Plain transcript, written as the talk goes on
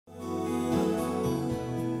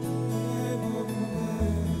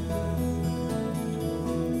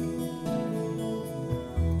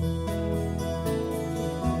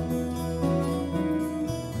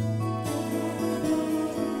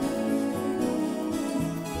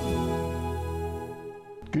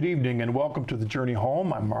Good evening and welcome to the Journey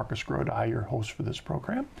Home. I'm Marcus Grodi, your host for this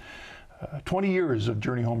program. 20 years of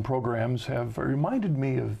Journey Home programs have reminded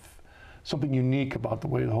me of something unique about the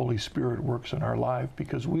way the Holy Spirit works in our life,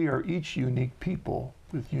 because we are each unique people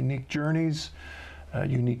with unique journeys,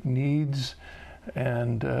 unique needs,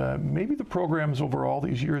 and maybe the programs over all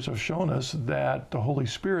these years have shown us that the Holy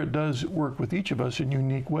Spirit does work with each of us in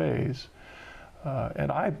unique ways. And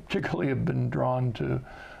I particularly have been drawn to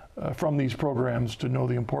from these programs to know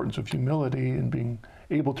the importance of humility and being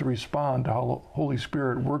able to respond to how the Holy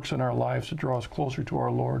Spirit works in our lives to draw us closer to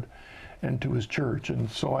our Lord and to His church.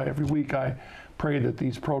 And so every week I pray that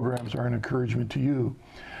these programs are an encouragement to you.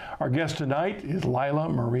 Our guest tonight is Leila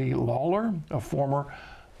Marie Lawler, a former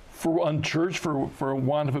unchurched, for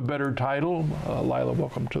want of a better title. Leila,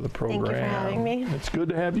 welcome to the program. Thank you for having me. It's good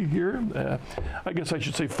to have you here. I guess I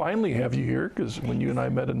should say finally have you here, because when you and I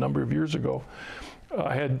met a number of years ago,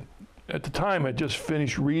 I had, at the time, I just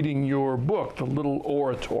finished reading your book, The Little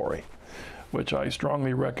Oratory, which I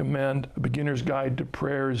strongly recommend, A Beginner's Guide to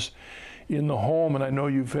Prayers in the Home. And I know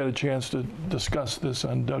you've had a chance to discuss this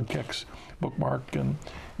on Doug Keck's bookmark and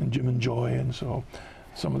Jim and Joy. And so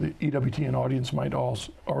some of the EWTN audience might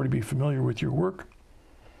also already be familiar with your work.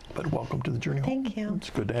 But welcome to the Journey Home. Thank you. It's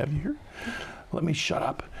good to have you here. Let me shut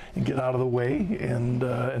up and get out of the way and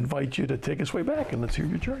invite you to take us way back, and let's hear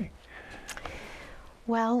your journey.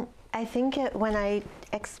 Well, I think when I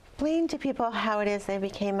explain to people how it is they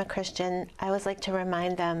became a Christian, I always like to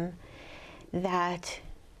remind them that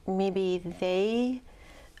maybe they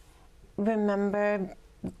remember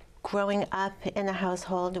growing up in a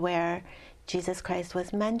household where Jesus Christ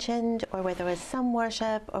was mentioned, or where there was some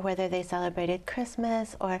worship, or whether they celebrated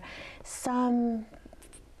Christmas, or some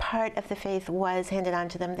part of the faith was handed on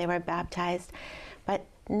to them. They were baptized, but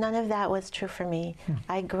none of that was true for me.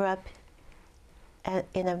 I grew up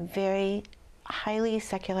in a very highly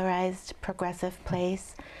secularized, progressive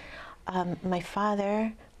place. My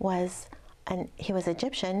father was, he was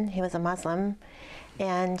Egyptian, he was a Muslim,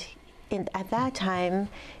 and at that time,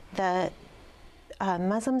 the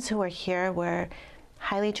Muslims who were here were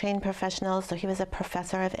highly trained professionals, so he was a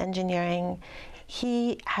professor of engineering.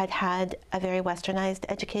 He had had a very westernized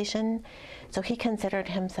education, so he considered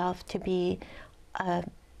himself to be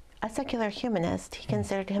a secular humanist. He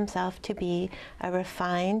considered himself to be a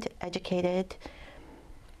refined, educated,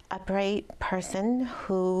 upright person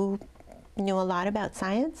who knew a lot about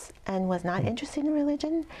science and was not interested in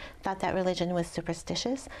religion, thought that religion was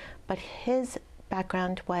superstitious, but his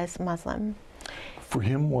background was Muslim. For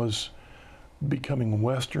him, was becoming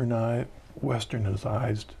westernized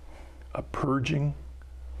a purging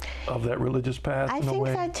of that religious path in a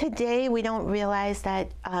way? I think that today we don't realize that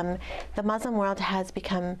the Muslim world has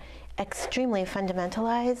become extremely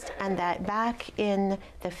fundamentalized, and that back in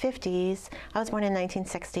the 50s, I was born in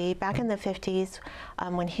 1960, back in the 50s,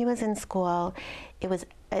 when he was in school, it was,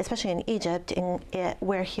 especially in Egypt,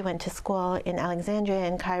 where he went to school in Alexandria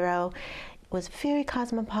and Cairo, was very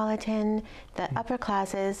cosmopolitan. The upper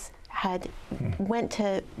classes went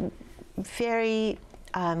to very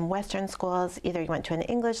Western schools. Either you went to an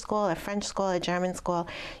English school, a French school, a German school.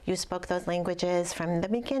 You spoke those languages. From the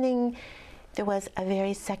beginning, there was a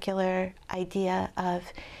very secular idea of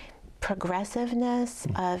progressiveness,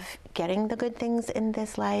 of getting the good things in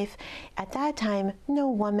this life. At that time, no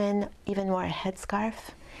woman even wore a headscarf.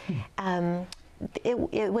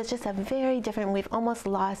 It was just a very different, we've almost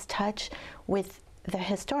lost touch with the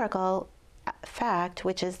historical fact,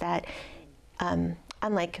 which is that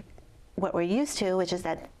unlike what we're used to, which is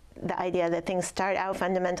that the idea that things start out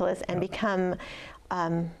fundamentalist and become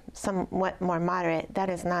somewhat more moderate, that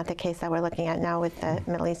is not the case that we're looking at now with the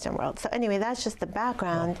Middle Eastern world. So anyway, that's just the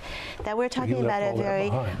background that we're talking about.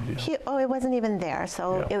 It wasn't even there.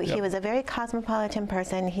 So he was a very cosmopolitan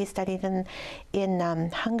person. He studied in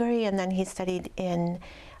Hungary, and then he studied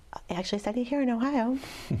actually studied here in Ohio.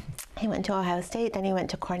 He went to Ohio State, then he went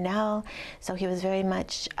to Cornell. So he was very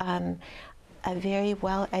much a very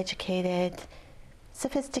well-educated,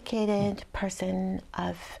 sophisticated person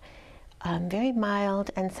of very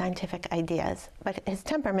mild and scientific ideas, but his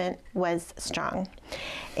temperament was strong.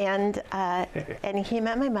 And he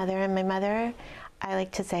met my mother, and my mother, I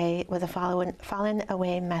like to say, was a fallen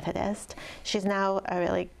away Methodist. She's now a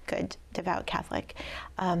really good, devout Catholic.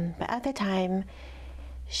 But at the time,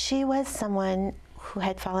 she was someone who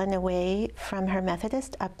had fallen away from her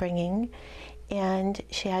Methodist upbringing, and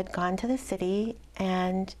she had gone to the city,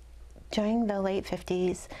 and during the late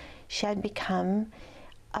 50s, she had become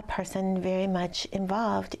a person very much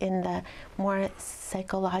involved in the more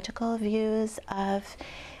psychological views of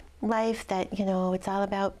life, that, you know, it's all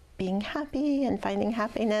about being happy and finding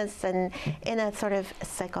happiness, and in a sort of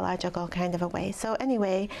psychological kind of a way. So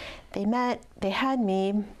anyway, they met, they had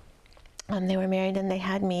me, they were married and they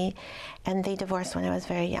had me, and they divorced when I was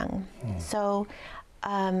very young. So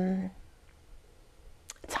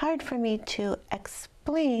it's hard for me to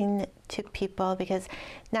explain to people, because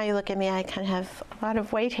now you look at me, I kind of have a lot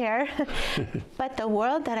of white hair, but the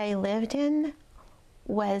world that I lived in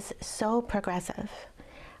was so progressive.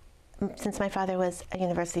 Since my father was a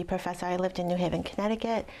university professor, I lived in New Haven,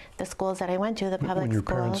 Connecticut. The schools that I went to, the public When your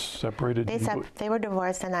schools, parents separated? they were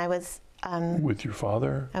divorced, and I was... with your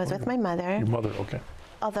father? I was with my mother. Your mother, okay.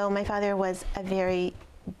 Although my father was a very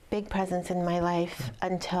big presence in my life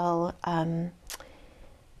until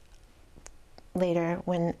later,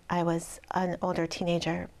 when I was an older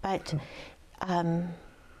teenager. But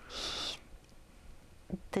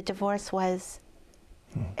the divorce was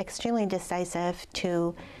extremely decisive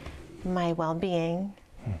to my well-being,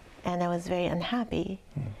 and I was very unhappy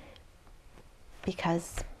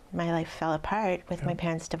because my life fell apart with my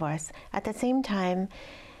parents' divorce. At the same time,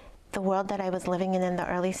 the world that I was living in the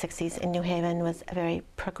early 60s in New Haven was a very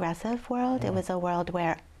progressive world. It was a world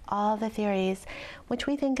where all the theories, which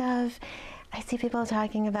we think of, I see people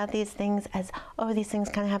talking about these things as, oh, these things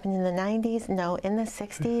kind of happened in the 90s. No, in the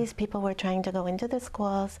 60s, people were trying to go into the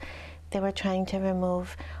schools. They were trying to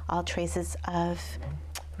remove all traces of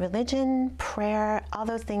religion, prayer, all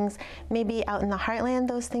those things. Maybe out in the heartland,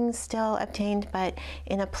 those things still obtained, but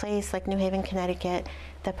in a place like New Haven, Connecticut,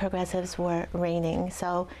 the progressives were reigning.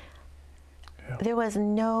 So there was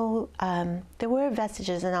no, there were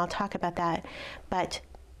vestiges, and I'll talk about that, but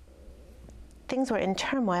things were in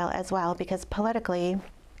turmoil as well, because politically,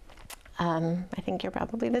 I think you're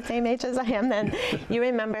probably the same age as I am then. You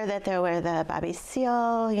remember that there were the Bobby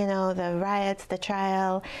Seale, you know, the riots, the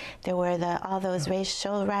trial. There were all those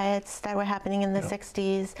racial riots that were happening in the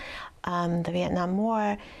 60s, the Vietnam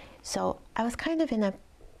War. So I was kind of in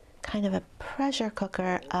a pressure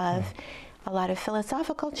cooker of a lot of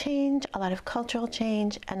philosophical change, a lot of cultural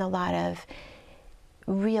change, and a lot of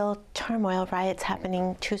real turmoil, riots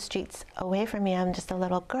happening 2 streets away from me. I'm just a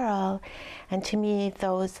little girl. And to me,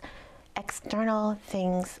 those external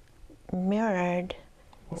things mirrored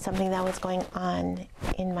something that was going on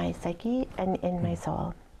in my psyche and in my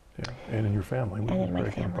soul. Yeah, and in your family. And in my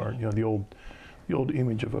family. Apart. You know, the old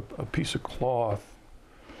image of a piece of cloth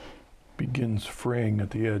begins fraying at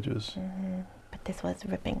the edges. But this was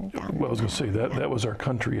ripping down. Well, I was going to say that was our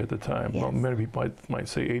country at the time. Yes. Well, many people might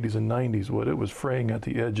say 80s and 90s, but it was fraying at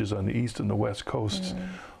the edges on the east and the west coasts.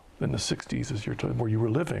 In the 60s, as you're talking, where you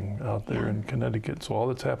were living out there in Connecticut. So all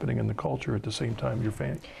that's happening in the culture at the same time, your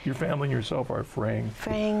family and yourself are fraying.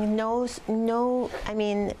 Fraying. No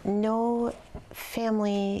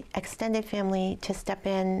family, extended family, to step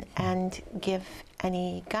in and give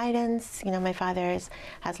any guidance. You know, my father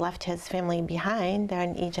has left his family behind. They're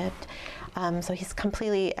in Egypt, so he's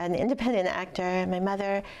completely an independent actor. My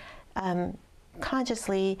mother,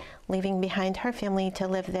 consciously leaving behind her family to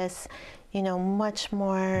live this, you know, much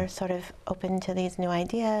more sort of open to these new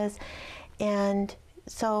ideas. And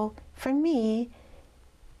so for me,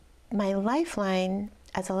 my lifeline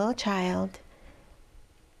as a little child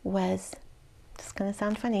was, it's going to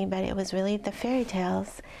sound funny, but it was really the fairy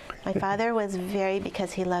tales. My father was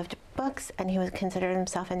because he loved books and he was considered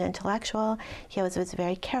himself an intellectual, he was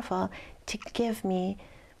very careful to give me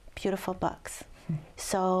beautiful books.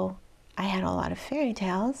 So I had a lot of fairy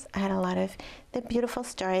tales. I had a lot of the beautiful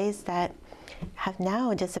stories that have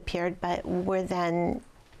now disappeared, but were then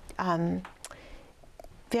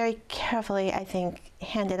very carefully, I think,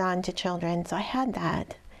 handed on to children. So I had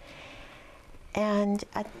that. And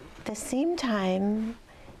at the same time,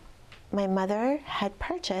 my mother had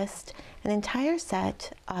purchased an entire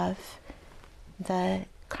set of the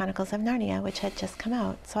Chronicles of Narnia, which had just come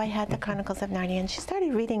out. So I had the Chronicles of Narnia, and she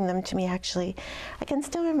started reading them to me, actually. I can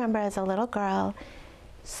still remember as a little girl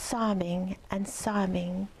sobbing and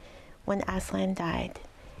sobbing when Aslan died,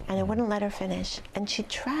 and I wouldn't let her finish. And she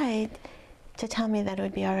tried to tell me that it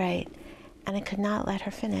would be all right, and I could not let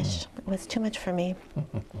her finish. It was too much for me.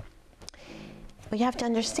 But you have to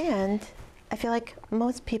understand, I feel like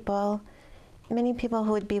most people, many people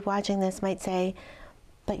who would be watching this might say,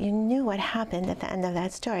 but you knew what happened at the end of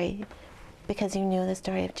that story because you knew the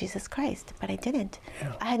story of Jesus Christ, but I didn't.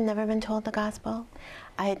 Yeah. I had never been told the gospel.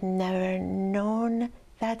 I had never known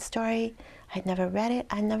that story. I had never read it.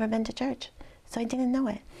 I had never been to church, so I didn't know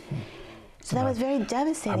it. So that was very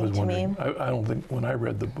devastating to me. I don't think when I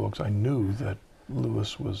read the books, I knew that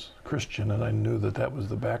Lewis was Christian, and I knew that that was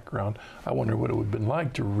the background. I wonder what it would have been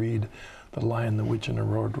like to read The Lion, the Witch, and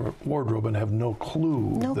the Wardrobe and have no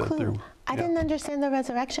clue I didn't understand the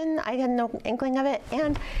resurrection. I had no inkling of it.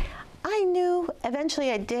 And I knew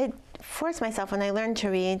eventually I did force myself, when I learned to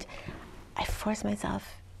read, I forced myself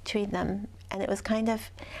to read them. And it was kind of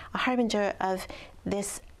a harbinger of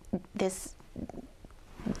this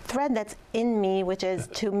thread that's in me, which is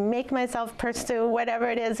to make myself pursue whatever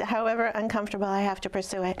it is, however uncomfortable I have to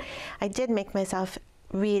pursue it. I did make myself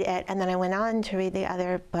read it, and then I went on to read the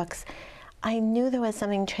other books. I knew there was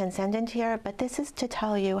something transcendent here, but this is to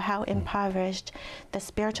tell you how impoverished the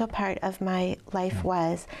spiritual part of my life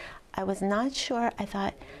was. I was not sure. I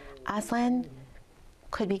thought Aslan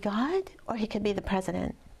could be God or he could be the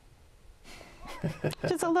president.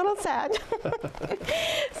 Just a little sad.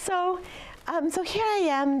 So here I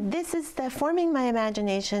am. This is forming my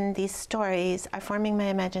imagination. These stories are forming my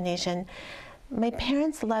imagination. My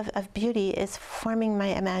parents' love of beauty is forming my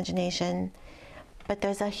imagination. But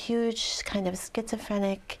there's a huge kind of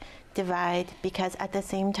schizophrenic divide, because at the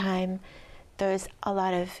same time, there's a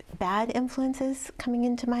lot of bad influences coming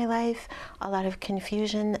into my life, a lot of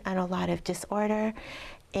confusion and a lot of disorder,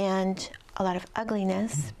 and a lot of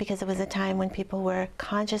ugliness, because it was a time when people were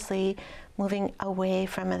consciously moving away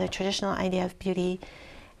from the traditional idea of beauty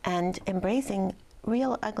and embracing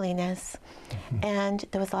real ugliness. And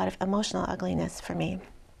there was a lot of emotional ugliness for me.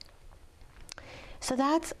 So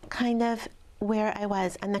that's kind of where I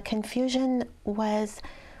was, and the confusion was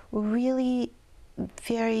really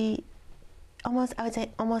very, almost, I would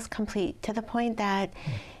say almost complete, to the point that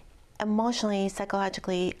emotionally,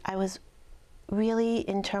 psychologically, I was really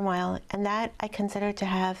in turmoil, and that I consider to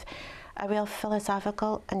have a real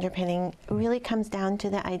philosophical underpinning. Really comes down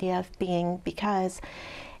to the idea of being, because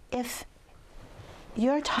if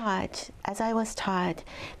you're taught, as I was taught,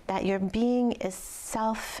 that your being is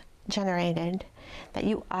self-generated, that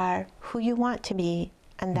you are who you want to be,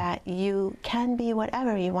 and that you can be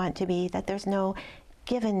whatever you want to be, that there's no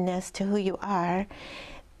givenness to who you are,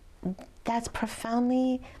 that's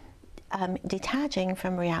profoundly detaching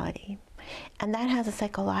from reality. And that has a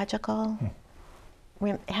psychological,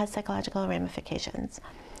 ramifications.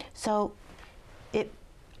 So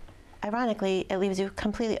ironically, it leaves you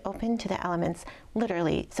completely open to the elements,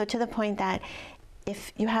 literally. So to the point that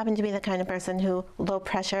if you happen to be the kind of person who low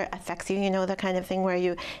pressure affects you, you know, the kind of thing where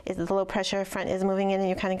the low pressure front is moving in and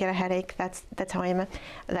you kind of get a headache, that's how I am.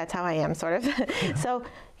 That's how I am, sort of. So,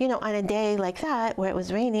 you know, on a day like that where it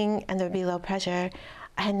was raining and there'd be low pressure,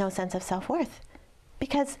 I had no sense of self-worth,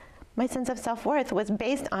 because my sense of self-worth was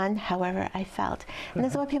based on however I felt. And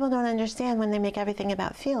this is what people don't understand when they make everything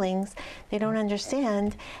about feelings. They don't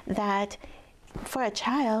understand that for a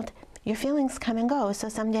child, your feelings come and go. So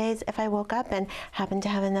some days, if I woke up and happened to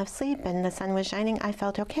have enough sleep and the sun was shining, I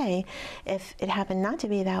felt okay. If it happened not to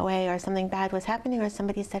be that way, or something bad was happening, or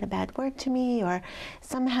somebody said a bad word to me, or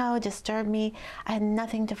somehow disturbed me, I had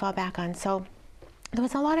nothing to fall back on. So there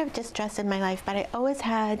was a lot of distress in my life, but I always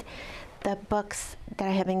had the books that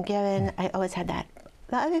I had been given. I always had that.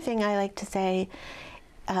 The other thing I like to say,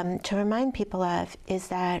 to remind people of, is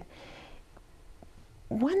that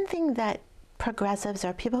one thing that progressives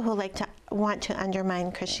or people who want to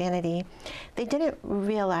undermine Christianity, they didn't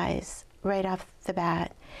realize right off the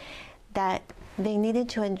bat that they needed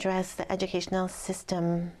to address the educational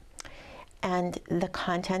system and the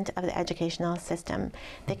content of the educational system.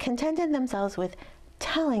 They contented themselves with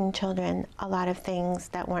telling children a lot of things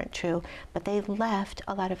that weren't true, but they left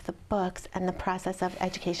a lot of the books and the process of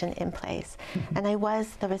education in place. And I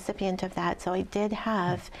was the recipient of that, so I did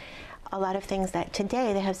have a lot of things that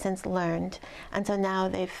today they have since learned. And so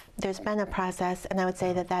now there's been a process, and I would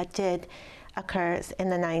say that did occur in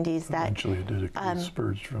the 90s. That eventually it did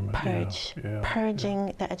spurge from it.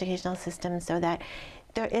 Purging the educational system so that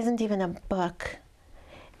there isn't even a book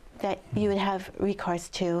that you would have recourse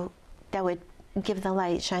to that would give the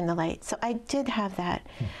light, shine the light. So I did have that.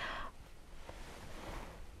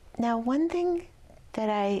 Now, one thing that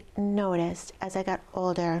I noticed as I got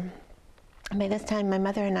older, by this time my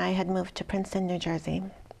mother and I had moved to Princeton, New Jersey.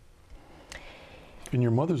 And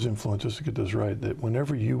your mother's influence, just to get this right, that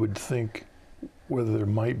whenever you would think whether there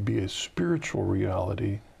might be a spiritual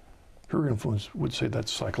reality, her influence would say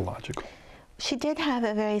that's psychological. She did have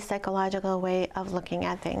a very psychological way of looking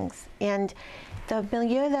at things. And the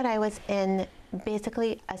milieu that I was in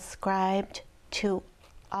basically ascribed to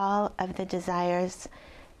all of the desires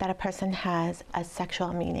that a person has as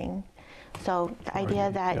sexual meaning. So the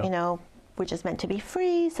idea that, you know, we're just meant to be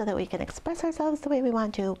free so that we can express ourselves the way we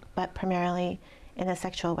want to, but primarily in a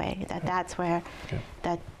sexual way, that's where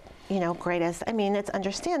that, you know, greatest, I mean, it's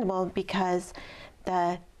understandable because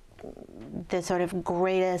the the sort of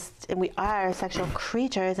greatest, we are sexual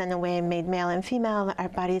creatures in a way made male and female. Our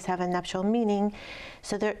bodies have a nuptial meaning.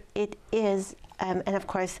 So there it is, and of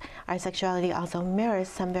course our sexuality also mirrors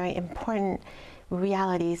some very important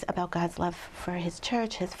realities about God's love for his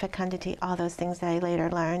church, his fecundity, all those things that I later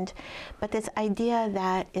learned. But this idea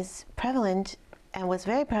that is prevalent and was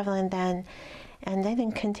very prevalent then, and I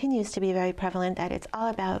think continues to be very prevalent, that it's all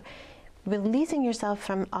about releasing yourself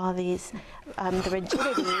from all these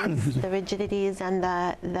the rigidities and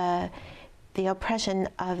the oppression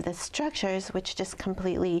of the structures, which just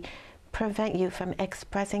completely prevent you from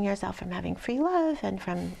expressing yourself, from having free love, and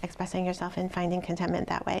from expressing yourself and finding contentment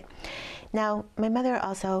that way. Now, my mother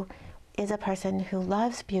also is a person who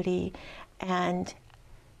loves beauty and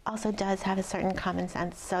also does have a certain common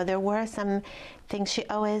sense. So there were some things she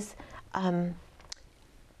always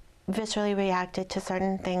viscerally reacted to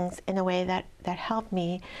certain things in a way that helped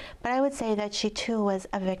me. But I would say that she too was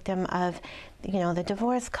a victim of, the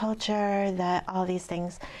divorce culture, all these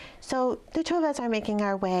things. So the two of us are making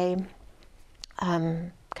our way,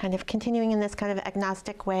 kind of continuing in this kind of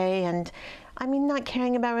agnostic way, and not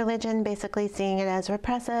caring about religion, basically seeing it as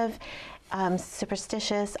repressive,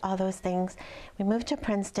 superstitious, all those things. We moved to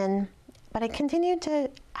Princeton, but I continued to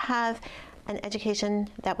have an education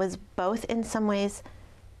that was both in some ways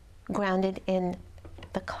grounded in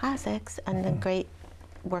the classics and the great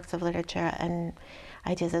works of literature and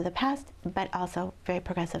ideas of the past, but also very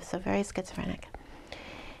progressive, so very schizophrenic.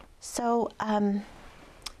 So, and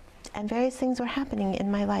various things were happening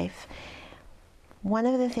in my life. One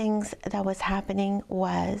of the things that was happening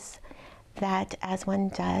was that, as one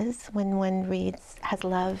does when one has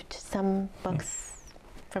loved some books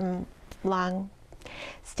from long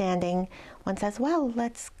standing, one says, well,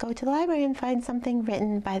 let's go to the library and find something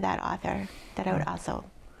written by that author that I would also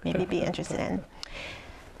maybe be interested in.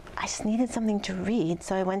 I just needed something to read,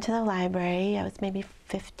 so I went to the library. I was maybe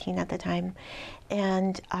 15 at the time,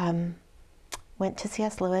 and went to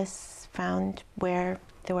C.S. Lewis, found where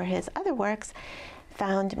there were his other works,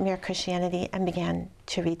 found Mere Christianity, and began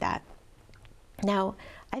to read that. Now,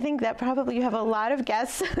 I think that probably you have a lot of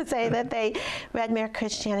guests who say that they read Mere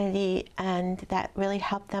Christianity and that really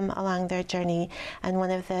helped them along their journey. And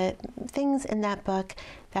one of the things in that book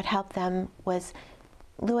that helped them was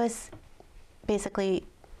Lewis basically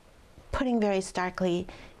putting very starkly,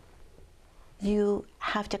 you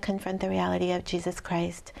have to confront the reality of Jesus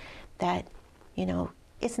Christ, that,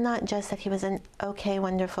 it's not just that he was an okay,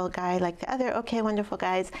 wonderful guy like the other okay, wonderful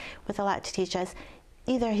guys with a lot to teach us.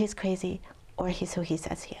 Either he's crazy or he's who he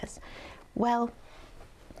says he is. Well,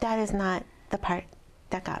 that is not the part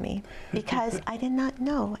that got me, because I did not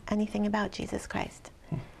know anything about Jesus Christ.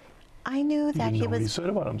 I knew that he was... What he said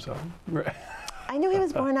about himself. Right. I knew he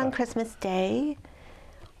was born on Christmas Day.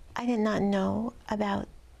 I did not know about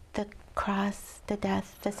the cross, the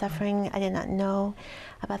death, the suffering. I did not know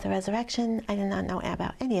about the resurrection. I did not know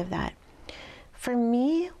about any of that. For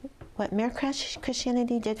me, what Mere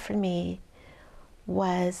Christianity did for me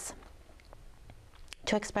was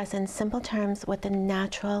to express in simple terms what the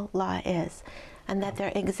natural law is, and that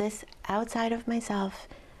there exists outside of myself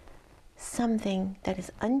something that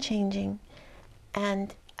is unchanging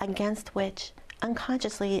and against which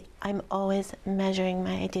unconsciously I'm always measuring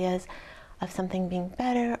my ideas of something being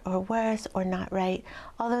better or worse or not right,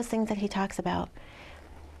 all those things that he talks about.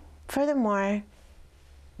 Furthermore,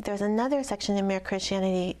 there's another section in Mere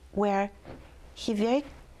Christianity where he very,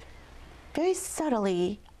 very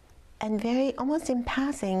subtly and very almost in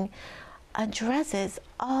passing addresses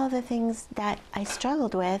all the things that I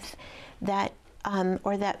struggled with, that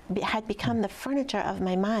or that had become the furniture of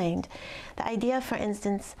my mind. The idea, for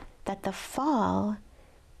instance, that the fall,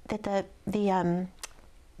 that the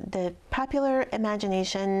popular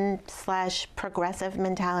imagination / progressive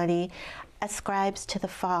mentality ascribes to the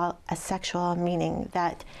fall a sexual meaning,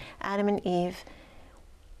 that Adam and Eve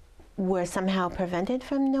were somehow prevented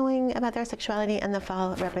from knowing about their sexuality, and the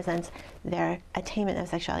fall represents their attainment of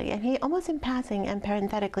sexuality. And he almost in passing and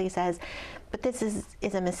parenthetically says, but this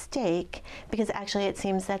is a mistake, because actually it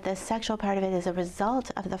seems that the sexual part of it is a result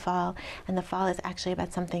of the fall, and the fall is actually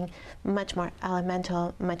about something much more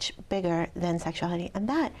elemental, much bigger than sexuality. And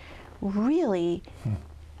that really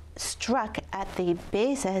struck at the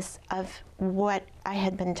basis of what I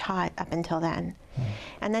had been taught up until then.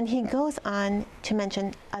 And then he goes on to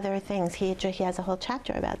mention other things. He has a whole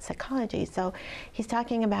chapter about psychology. So he's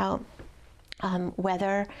talking about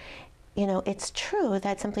whether, it's true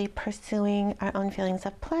that simply pursuing our own feelings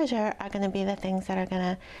of pleasure are going to be the things that are going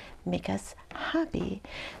to make us happy.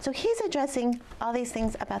 So he's addressing all these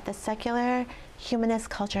things about the secular humanist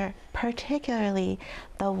culture, particularly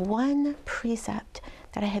the one precept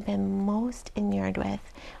that I had been most inured with,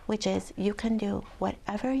 which is you can do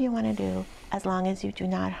whatever you want to do as long as you do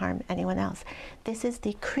not harm anyone else. This is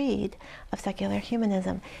the creed of secular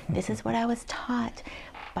humanism. This is what I was taught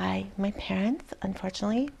by my parents,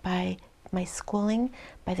 unfortunately, by my schooling,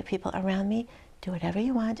 by the people around me. Do whatever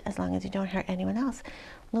you want as long as you don't hurt anyone else.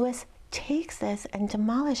 Lewis takes this and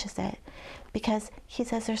demolishes it because he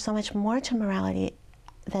says there's so much more to morality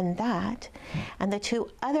than that. And the two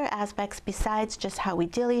other aspects besides just how we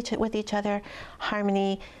deal with each other,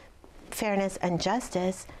 harmony, fairness, and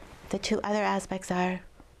justice, the two other aspects are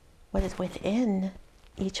what is within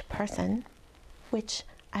each person, which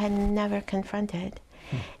I had never confronted,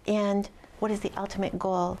 and what is the ultimate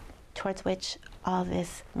goal towards which all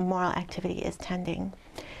this moral activity is tending.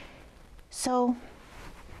 So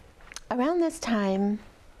around this time,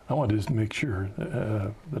 I wanted to just make sure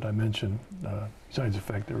that I mention, besides the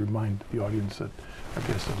fact that I remind the audience that our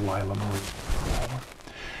guest is Leila Marie Lawler,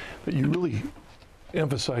 that you really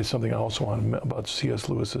emphasize something also on about C.S.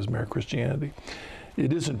 Lewis's Mere Christianity.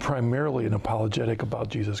 It isn't primarily an apologetic about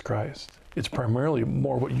Jesus Christ. It's primarily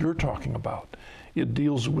more what you're talking about. It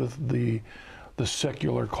deals with the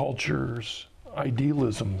secular culture's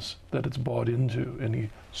idealisms that it's bought into, and he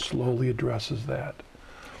slowly addresses that.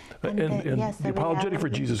 And the apologetic for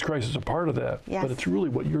Jesus Christ is a part of that, but it's really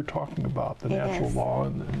what you're talking about, the natural law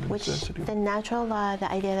and the necessity. The natural law,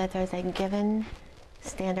 the idea that there's a given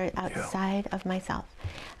standard outside of myself,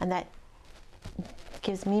 and that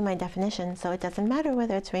gives me my definition, so it doesn't matter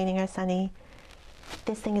whether it's raining or sunny.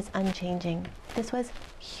 This thing is unchanging. This was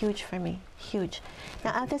huge for me, huge.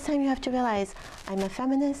 Now at this time you have to realize I'm a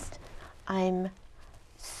feminist, I'm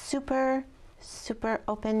super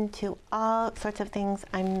open to all sorts of things.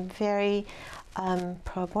 I'm very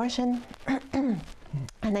pro-abortion, and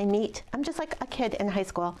I'm just like a kid in high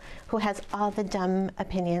school who has all the dumb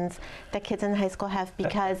opinions that kids in high school have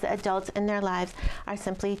because the adults in their lives are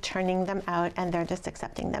simply churning them out and they're just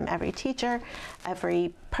accepting them. Every teacher,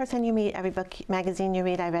 every person you meet, every book, magazine you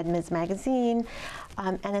read, I read Ms. Magazine,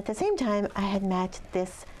 and at the same time I had met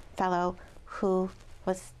this fellow who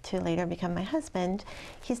was to later become my husband.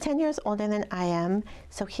 He's 10 years older than I am,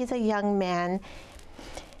 so he's a young man.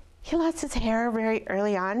 He lost his hair very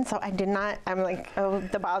early on, so I'm like, oh,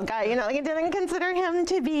 the bald guy, like I didn't consider him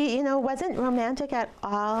to be, wasn't romantic at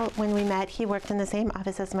all when we met. He worked in the same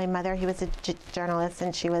office as my mother. He was a journalist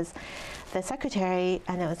and she was the secretary,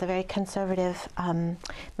 and it was a very conservative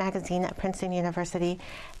magazine at Princeton University.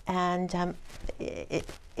 And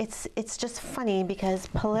it's just funny because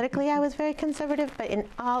politically I was very conservative, but in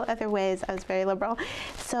all other ways I was very liberal.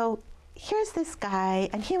 So here's this guy,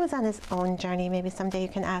 and he was on his own journey. Maybe someday you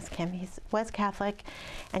can ask him. He was Catholic,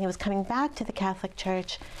 and he was coming back to the Catholic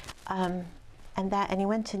Church, and he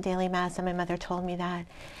went to daily Mass, and my mother told me that,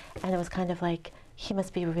 and it was kind of like, he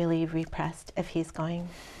must be really repressed if he's going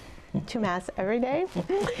to Mass every day.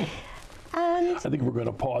 And I think we're going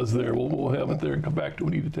to pause there. We'll have it there and come back to.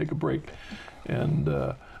 We need to take a break, and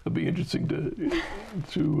it'll be interesting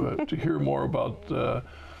to hear more about.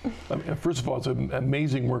 First of all, it's an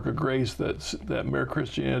amazing work of grace that Mere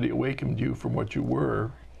Christianity awakened you from what you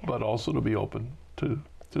were, but also to be open to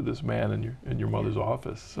this man in your mother's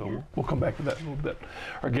office. So we'll come back to that in a little bit.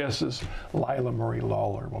 Our guest is Leila Marie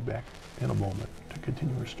Lawler. We'll be back in a moment to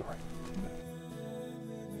continue her story.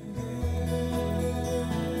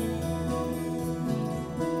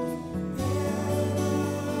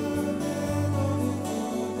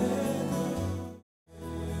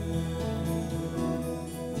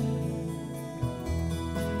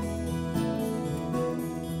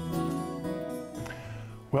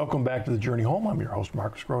 Welcome back to The Journey Home. I'm your host,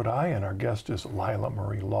 Marcus Grodi, and our guest is Leila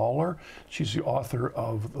Marie Lawler. She's the author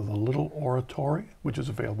of The Little Oratory, which is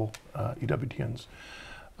available EWTN's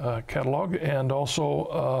catalog, and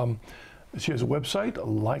also she has a website,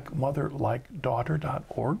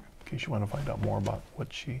 likemotherlikedaughter.org, in case you want to find out more about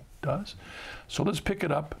what she does. So let's pick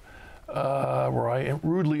it up where I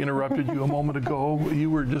rudely interrupted you a moment ago. You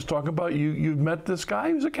were just talking about you met this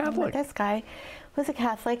guy who's a Catholic. This guy was a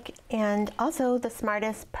Catholic and also the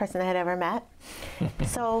smartest person I had ever met.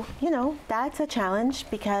 So, that's a challenge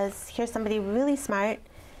because here's somebody really smart,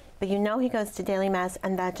 but he goes to daily Mass,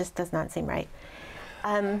 and that just does not seem right.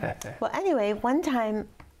 Well, anyway, one time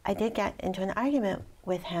I did get into an argument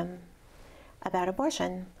with him about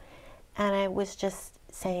abortion, and I was just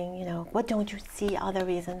saying, what don't you see all the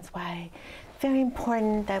reasons why? Very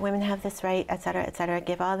important that women have this right, et cetera,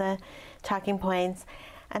 give all the talking points.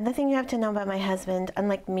 And the thing you have to know about my husband,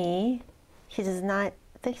 unlike me, he's not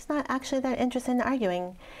actually that interested in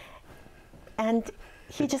arguing. And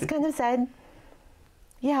he just kind of said,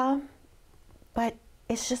 yeah, but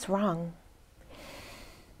it's just wrong.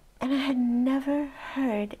 And I had never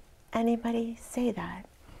heard anybody say that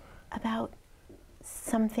about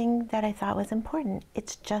something that I thought was important.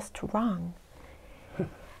 It's just wrong.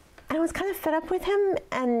 And I was kind of fed up with him,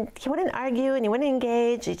 and he wouldn't argue and he wouldn't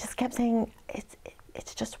engage. He just kept saying,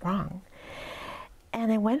 it's just wrong.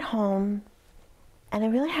 And I went home and I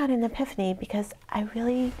really had an epiphany, because I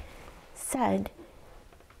really said,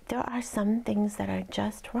 there are some things that are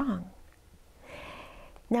just wrong.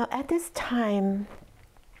 Now, at this time,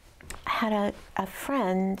 I had a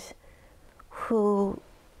friend who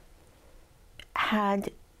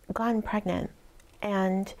had gone pregnant,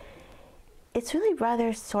 and it's really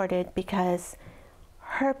rather sordid, because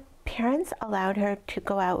her parents allowed her to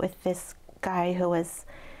go out with this guy who was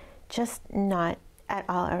just not at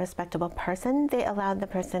all a respectable person. They allowed the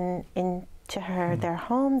person into their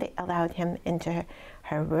home. They allowed him into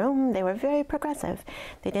her room. They were very progressive.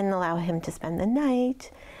 They didn't allow him to spend the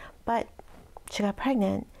night, but she got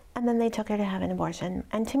pregnant, and then they took her to have an abortion.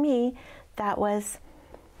 And to me, that was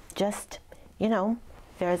just, you know,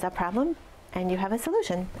 there's a problem and you have a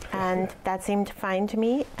solution. And that seemed fine to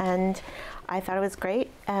me, and I thought it was great.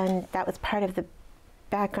 And that was part of the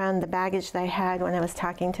background, the baggage that I had when I was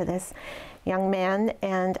talking to this young man.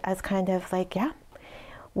 And I was kind of like, yeah,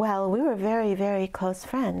 well, we were very, very close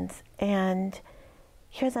friends. And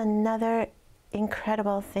here's another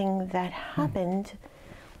incredible thing that happened,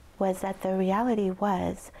 was that the reality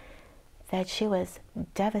was that she was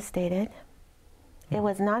devastated. It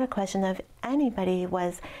was not a question of anybody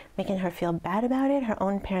was making her feel bad about it. Her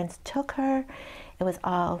own parents took her. It was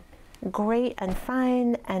all great and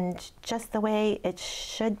fine and just the way it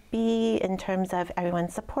should be in terms of everyone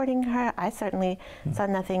supporting her. I certainly saw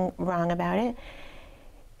nothing wrong about it.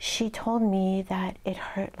 She told me that it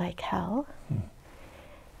hurt like hell,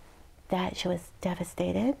 that she was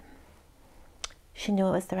devastated. She knew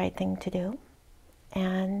it was the right thing to do.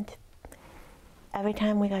 And every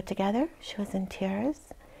time we got together, she was in tears.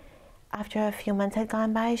 After a few months had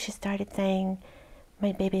gone by, she started saying,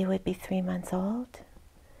 my baby would be 3 months old.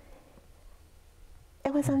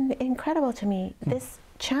 It was incredible to me. This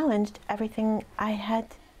challenged everything I had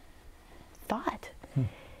thought.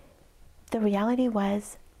 The reality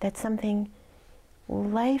was that something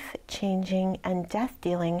life-changing and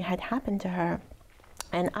death-dealing had happened to her.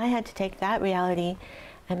 And I had to take that reality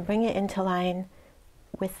and bring it into line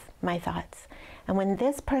with my thoughts. And when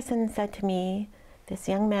this person said to me, this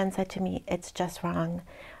young man said to me, it's just wrong,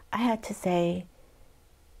 I had to say,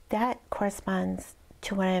 that corresponds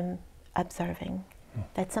to what I'm observing,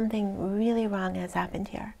 that something really wrong has happened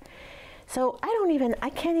here. So I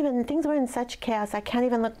can't even, things were in such chaos, I can't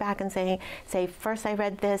even look back and say, first I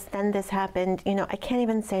read this, then this happened. You know, I can't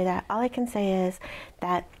even say that. All I can say is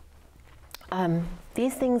that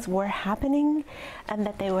these things were happening and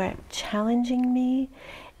that they were challenging me,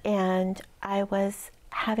 and I was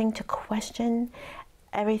having to question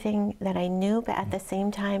everything that I knew, but at the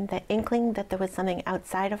same time, the inkling that there was something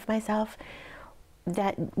outside of myself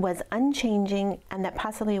that was unchanging and that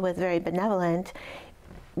possibly was very benevolent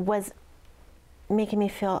was making me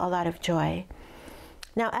feel a lot of joy.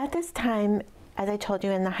 Now, at this time, as I told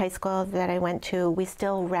you, in the high school that I went to, we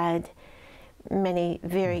still read many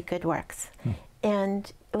very good works.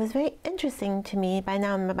 And it was very interesting to me. By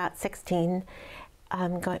now I'm about 16,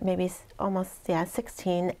 maybe almost,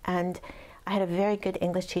 16, and I had a very good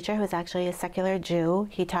English teacher who was actually a secular Jew.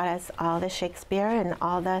 He taught us all the Shakespeare and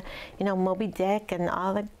all the, Moby Dick and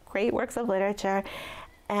all the great works of literature.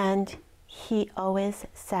 And he always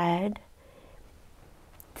said,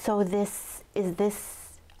 so is this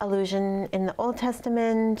allusion in the Old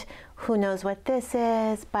Testament? Who knows what this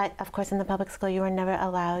is? But of course, in the public school, you were never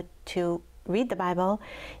allowed to read the Bible.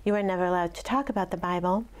 You were never allowed to talk about the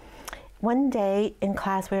Bible. One day in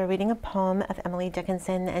class, we were reading a poem of Emily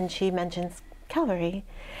Dickinson, and she mentions Calvary.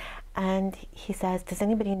 And he says, does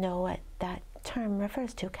anybody know what that term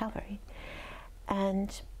refers to, Calvary?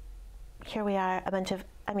 And here we are, a bunch of,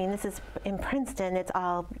 this is in Princeton, it's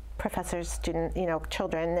all professors, student,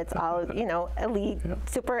 children, it's all, elite,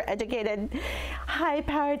 super educated,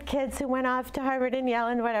 high-powered kids who went off to Harvard and Yale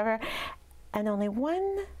and whatever. And only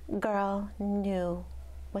one girl knew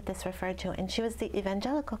what this referred to, and she was the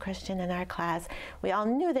evangelical Christian in our class. We all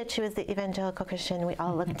knew that she was the evangelical Christian. We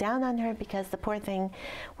all looked down on her because the poor thing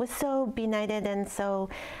was so benighted and so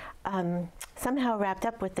somehow wrapped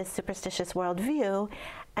up with this superstitious worldview,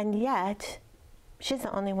 and yet she's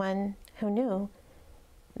the only one who knew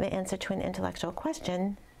the answer to an intellectual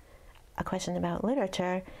question, a question about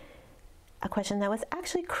literature, a question that was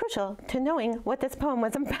actually crucial to knowing what this poem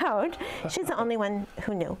was about. She's the only one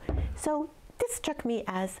who knew. So this struck me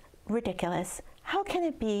as ridiculous. How can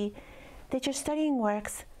it be that you're studying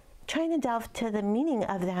works trying to delve to the meaning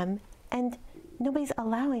of them, and nobody's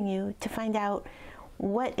allowing you to find out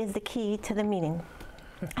what is the key to the meaning.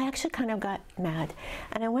 I actually kind of got mad,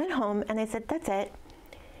 and I went home and I said, that's it.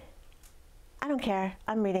 I don't care.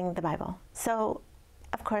 I'm reading the Bible. So,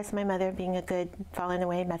 of course, my mother, being a good fallen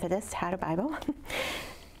away Methodist, had a Bible.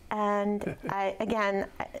 And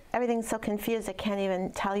everything's so confused, I can't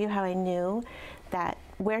even tell you how I knew that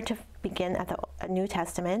where to begin at the New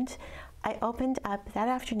Testament. I opened up, that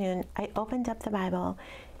afternoon, I opened up the Bible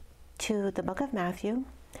to the book of Matthew.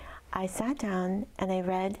 I sat down and I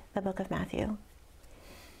read the book of Matthew.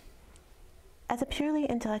 As a purely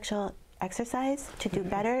intellectual exercise to do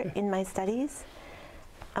better in my studies,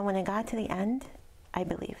 and when I got to the end, I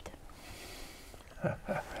believed.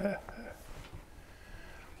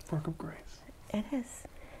 Work of grace. It is.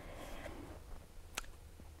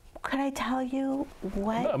 Could I tell you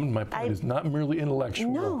what? My point is not merely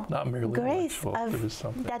intellectual. No, not merely grace intellectual. of There is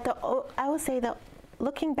something. that. I will say that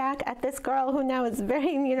looking back at this girl who now is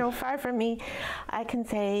very, far from me, I can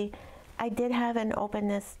say I did have an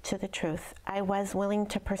openness to the truth. I was willing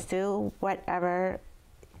to pursue whatever.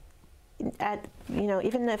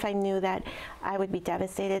 Even if I knew that I would be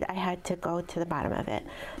devastated, I had to go to the bottom of it.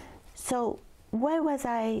 So, what was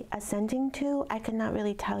I ascending to? I could not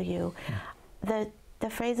really tell you. The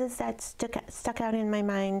phrases that stuck out in my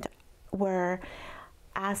mind were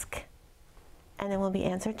ask and it will be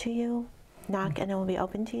answered to you, knock and it will be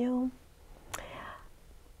open to you.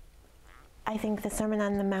 I think the Sermon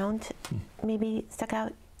on the Mount maybe stuck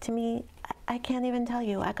out to me. I can't even tell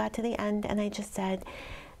you. I got to the end and I just said,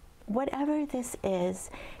 whatever this is,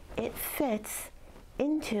 it fits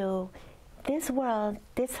into this world,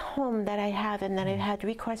 this home that I have and that I've had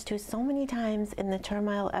recourse to so many times in the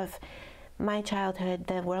turmoil of my childhood,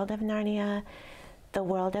 the world of Narnia, the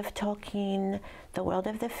world of Tolkien, the world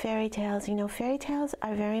of the fairy tales. Fairy tales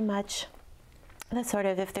are very much the sort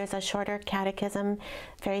of, if there's a shorter catechism,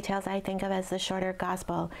 fairy tales I think of as the shorter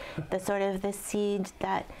gospel, the sort of the seed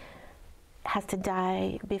that has to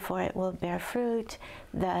die before it will bear fruit,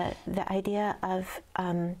 the idea of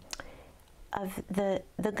the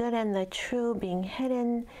good and the true being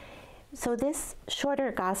hidden. So this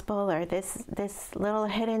shorter gospel, or this little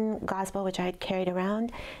hidden gospel which I had carried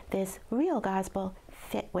around, this real gospel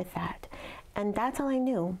fit with that. And that's all I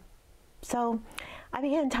knew. So I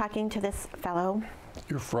began talking to this fellow.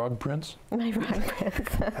 Your frog prince? My frog prince.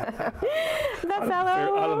 The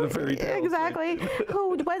fellow out of the fairy tales. Exactly.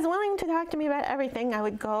 Who was willing to talk to me about everything. I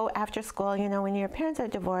would go after school. When your parents are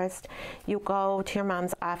divorced, you go to your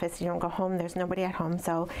mom's office. You don't go home. There's nobody at home.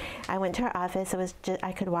 So I went to her office. It was just,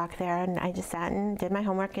 I could walk there, and I just sat and did my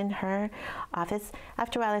homework in her office.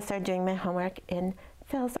 After a while, I started doing my homework in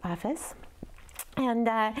Phil's office. And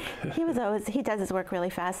he does his work really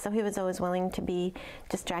fast, so he was always willing to be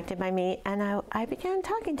distracted by me. And I began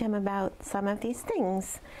talking to him about some of these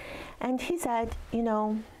things. And he said,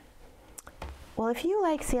 well, if you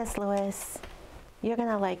like C.S. Lewis, you're going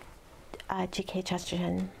to like G.K.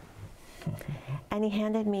 Chesterton. And he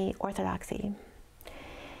handed me Orthodoxy.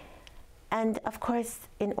 And of course,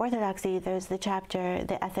 in Orthodoxy, there's the chapter,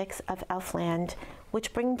 The Ethics of Elfland,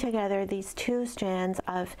 which bring together these two strands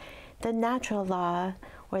of the natural law,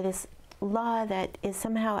 or this law that is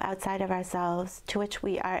somehow outside of ourselves, to which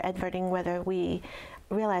we are adverting whether we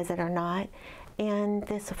realize it or not, and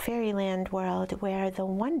this fairyland world where the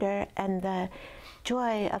wonder and the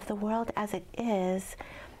joy of the world as it is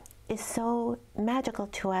so magical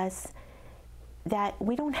to us that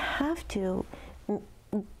we don't have to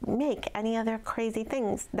make any other crazy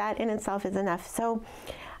things. That in itself is enough. So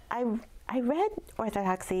I read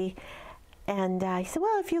Orthodoxy, and he said,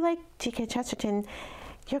 well, if you like G.K. Chesterton,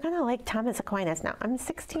 you're going to like Thomas Aquinas. Now, I'm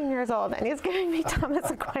 16 years old, and he's giving me Thomas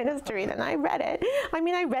Aquinas to read, and I read it. I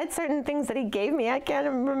mean, I read certain things that he gave me. I can't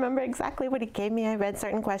remember exactly what he gave me. I read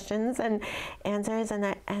certain questions and answers, and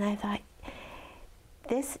I thought,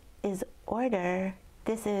 this is order.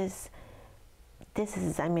 This is,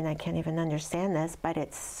 I mean, I can't even understand this, but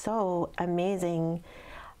it's so amazing.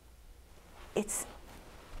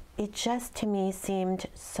 It just, to me, seemed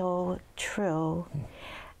so true.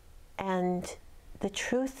 And the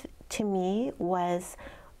truth, to me, was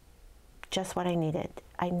just what I needed.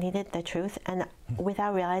 I needed the truth, and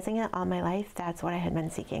without realizing it all my life, that's what I had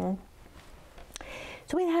been seeking.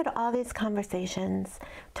 So we had all these conversations,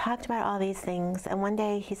 talked about all these things, and one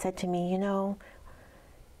day he said to me, you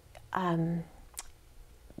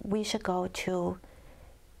should go to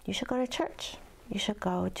church. You should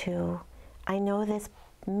go to, I know this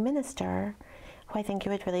minister who I think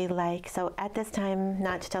you would really like. So at this time,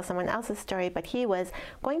 not to tell someone else's story, but he was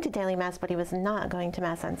going to daily Mass, but he was not going to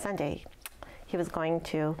Mass on Sunday. he was going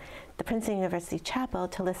to the Princeton University Chapel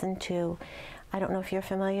to listen to, I don't know if you're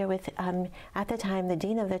familiar with, at the time the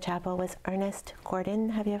dean of the chapel was Ernest Gordon.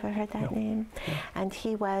 Have you ever heard that name? Yeah. And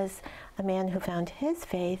he was a man who found his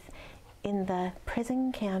faith in the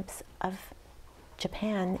prison camps of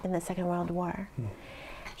Japan in the Second World War.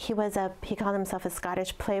 He called himself a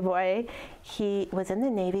Scottish playboy. He was in the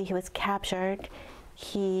Navy, he was captured.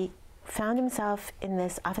 He found himself in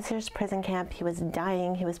this officer's prison camp. He was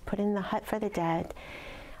dying, he was put in the hut for the dead.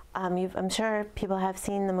 I'm sure people have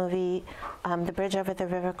seen the movie, The Bridge Over the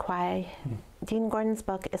River Kwai. Dean Gordon's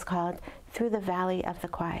book is called Through the Valley of the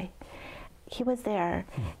Kwai. He was there,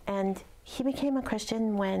 and he became a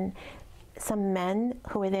Christian when some men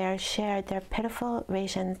who were there shared their pitiful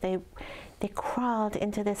rations. They crawled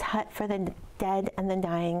into this hut for the dead and the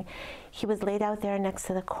dying. He was laid out there next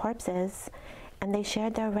to the corpses, and they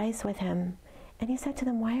shared their rice with him. And he said to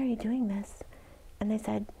them, "Why are you doing this?" And they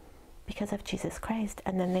said, "Because of Jesus Christ."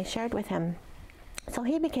 And then they shared with him. So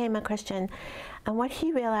he became a Christian. And what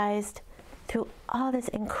he realized through all this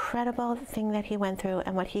incredible thing that he went through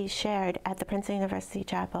and what he shared at the Princeton University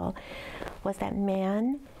Chapel was that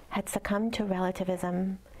man had succumbed to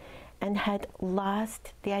relativism and had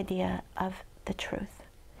lost the idea of the truth,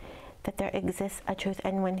 that there exists a truth.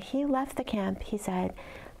 And when he left the camp, he said,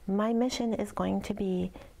 "My mission is going to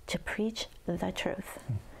be to preach the truth,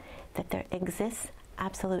 that there exists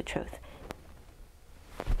absolute truth."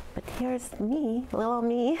 But here's me, little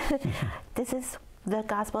me. This is the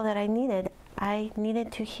gospel that I needed. I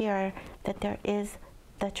needed to hear that there is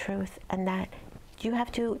the truth and that you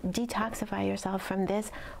have to detoxify yourself from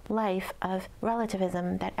this life of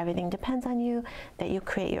relativism, that everything depends on you, that you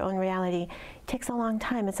create your own reality. It takes a long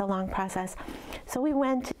time, it's a long process. So we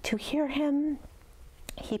went to hear him.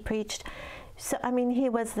 He preached. So, I mean, he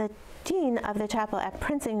was the dean of the chapel at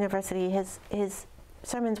Princeton University. His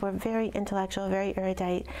sermons were very intellectual, very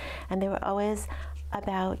erudite, and they were always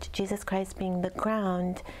about Jesus Christ being the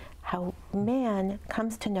ground, how man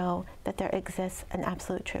comes to know that there exists an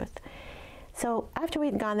absolute truth. So after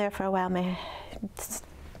we'd gone there for a while, my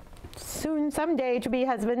soon someday to be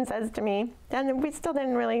husband says to me, and we still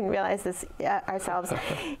didn't really realize this ourselves,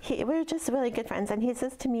 we were just really good friends, and he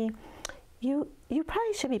says to me, you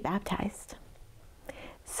probably should be baptized.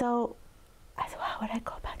 So I said, well, how would I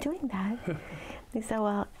go about doing that? He said,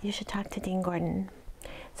 well, you should talk to Dean Gordon.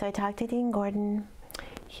 So I talked to Dean Gordon.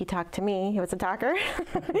 He talked to me. He was a talker.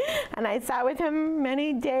 And I sat with him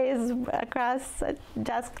many days across a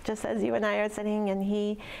desk, just as you and I are sitting, and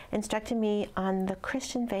he instructed me on the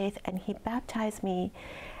Christian faith, and he baptized me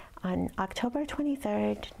on October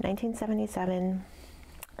 23rd, 1977.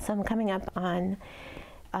 So I'm coming up on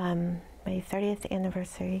my 30th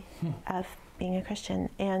anniversary of being a Christian,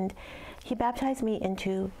 and he baptized me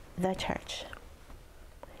into the church.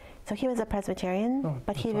 So he was a Presbyterian,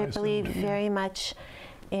 but he believed very much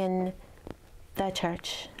in the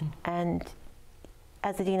church. And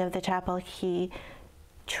as the dean of the chapel, he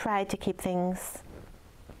tried to keep things,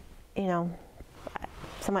 you know,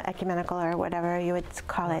 somewhat ecumenical or whatever you would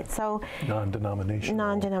call it. So non-denominational.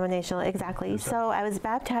 Non-denominational, exactly. So I was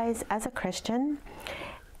baptized as a Christian,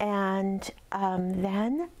 and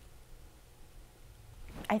then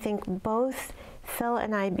I think both Phil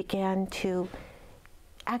and I began to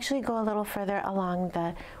actually go a little further along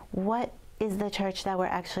the what is the church that we're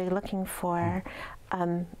actually looking for,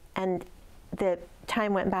 and the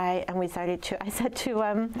time went by, and we started to. I said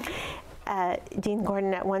to Dean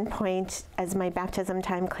Gordon at one point, as my baptism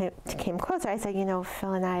time came closer, I said, you know,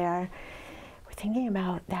 Phil and I we're thinking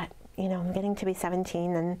about that. You know, I'm getting to be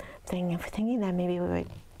 17, and we're thinking that maybe we would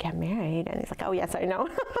get married. And he's like, oh yes, I know.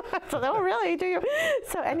 So, oh really, do you?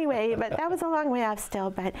 So anyway, but that was a long way off still,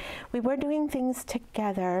 but we were doing things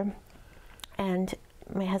together, and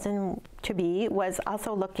my husband-to-be was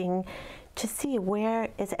also looking to see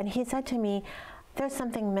and he said to me, there's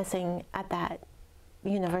something missing at that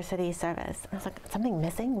university service. I was like, something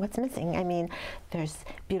missing? What's missing? I mean, there's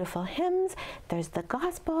beautiful hymns, there's the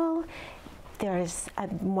gospel, there's a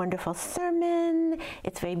wonderful sermon,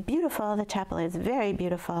 it's very beautiful, the chapel is very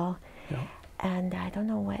beautiful, and I don't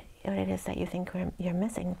know what it is that you think you're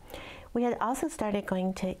missing. We had also started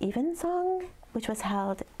going to Evensong, which was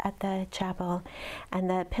held at the chapel, and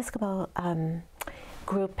the Episcopal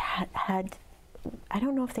group had, I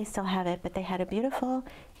don't know if they still have it, but they had a beautiful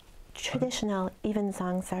traditional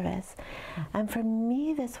Evensong service. And for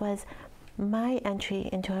me, this was my entry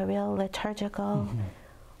into a real liturgical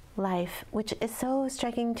life, which is so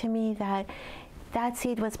striking to me that that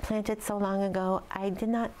seed was planted so long ago. I did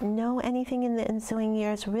not know anything in the ensuing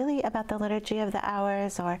years really about the liturgy of the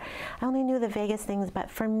hours, or I only knew the vaguest things, but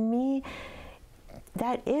for me,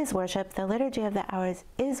 that is worship. The liturgy of the hours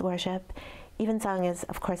is worship. Evensong is,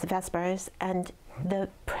 of course, Vespers, and the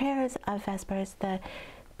prayers of Vespers, the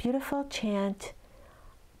beautiful chant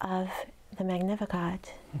of the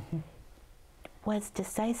Magnificat was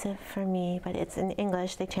decisive for me, but it's in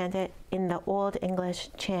English. They chant it in the Old English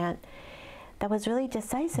chant. That was really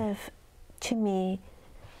decisive to me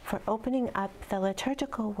for opening up the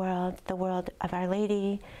liturgical world, the world of Our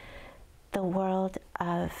Lady, the world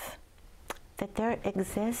of, that there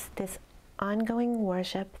exists this ongoing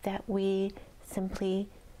worship that we simply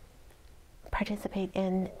participate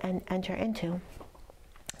in and enter into.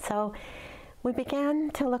 So we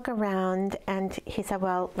began to look around, and he said,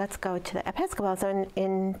 well, let's go to the Episcopal. So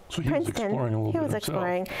in So Princeton, he was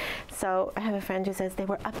exploring. So I have a friend who says they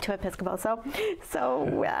were up to Episcopal. So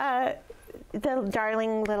the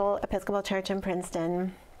darling little Episcopal church in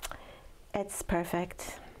Princeton, it's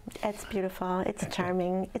perfect. It's beautiful. It's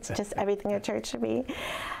charming. It's just everything a church should be.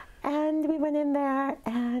 And we went in there,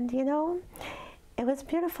 and, you know, it was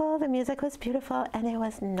beautiful. The music was beautiful, and it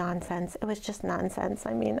was nonsense. It was just nonsense.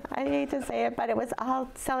 I mean, I hate to say it, but it was all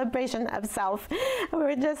celebration of self. We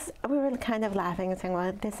were kind of laughing and saying,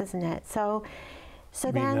 well, this isn't it. So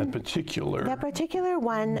then that particular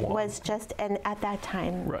one was just, and at that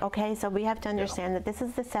time, right. Okay, so we have to understand that this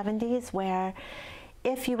is the 70s, where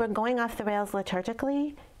if you were going off the rails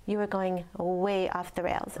liturgically, you were going way off the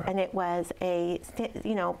rails. Right. And it was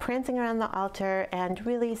prancing around the altar and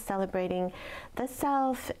really celebrating the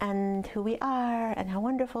self and who we are and how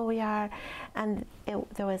wonderful we are. And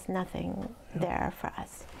there was nothing there for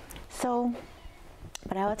us. So,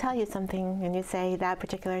 but I will tell you something, and you say that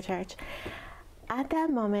particular church. At that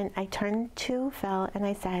moment, I turned to Phil and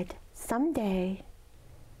I said, someday,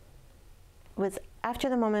 was after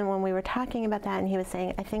the moment when we were talking about that, and he was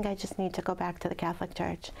saying, I think I just need to go back to the Catholic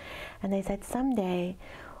Church. And they said, someday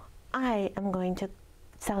I am going to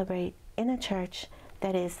celebrate in a church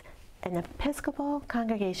that is an Episcopal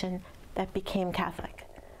congregation that became Catholic.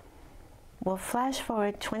 Well, flash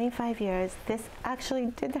forward 25 years, this actually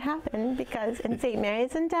did happen, because in St.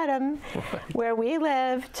 Mary's in Dedham, where we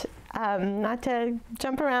lived, not to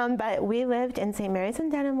jump around, but we lived in St. Mary's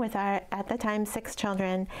in Dedham with our, at the time, 6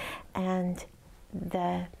 children, and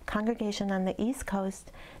the congregation on the East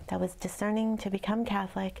Coast that was discerning to become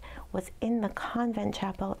Catholic was in the convent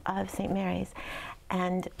chapel of St. Mary's.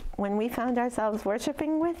 And when we found ourselves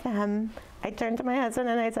worshiping with them, I turned to my husband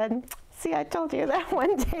and I said, see, I told you that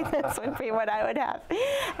one day this would be what I would have.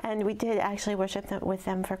 And we did actually worship with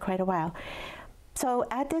them for quite a while. So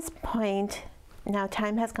at this point, now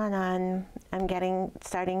time has gone on. I'm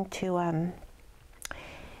starting to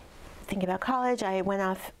think about college. I went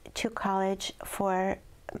off to college for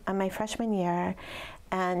my freshman year,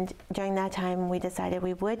 and during that time we decided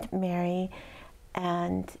we would marry.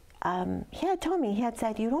 And he had told me, he had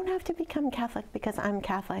said, you don't have to become Catholic because I'm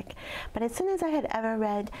Catholic. But as soon as I had ever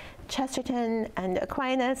read Chesterton and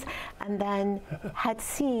Aquinas, and then had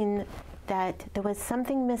seen that there was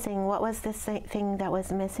something missing, what was this thing that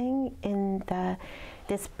was missing in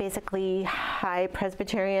this basically high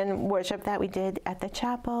Presbyterian worship that we did at the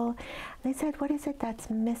chapel? And I said, what is it that's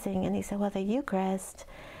missing? And he said, well, the Eucharist.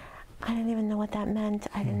 I didn't even know what that meant.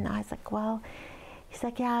 I didn't know. I was like, well, he's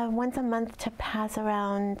like, yeah, once a month to pass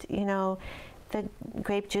around, you know, the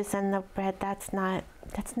grape juice and the bread, that's not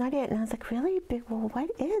it. And I was like, really? Well,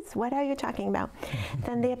 what are you talking about?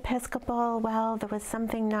 Then the Episcopal, well, there was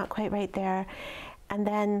something not quite right there. And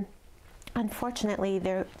then, unfortunately,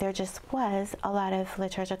 there just was a lot of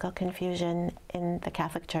liturgical confusion in the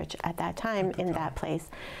Catholic Church at that time, in that place.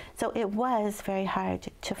 So it was very hard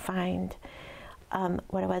to find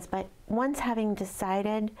what it was. But once having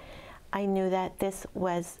decided, I knew that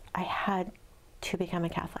I had to become a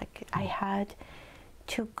Catholic. I had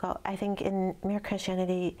to go. I think in Mere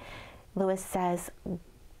Christianity, Lewis says,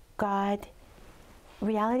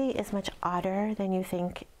 reality is much odder than you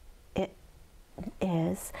think it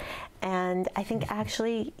is. And I think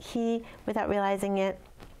actually he, without realizing it,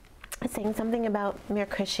 is saying something about Mere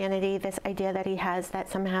Christianity, this idea that he has that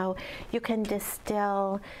somehow you can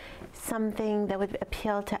distill something that would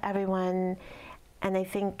appeal to everyone. And I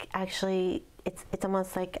think actually it's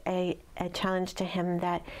almost like a challenge to him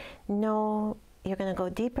that, no, you're going to go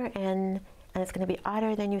deeper in, and it's going to be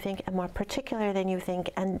odder than you think and more particular than you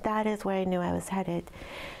think, and that is where I knew I was headed.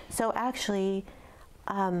 So actually,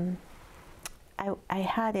 I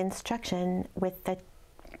had instruction with the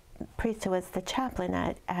priest who was the chaplain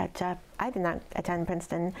at I did not attend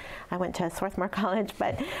Princeton. I went to Swarthmore College,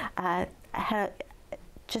 but I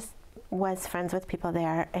just was friends with people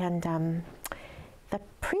there, and the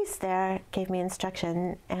priest there gave me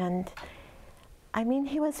instruction, and I mean,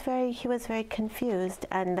 he was very confused,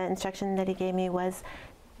 and the instruction that he gave me was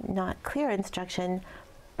not clear instruction,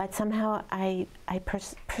 but somehow I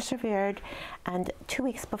persevered, and 2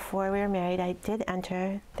 weeks before we were married, I did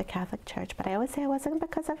enter the Catholic Church, but I always say it wasn't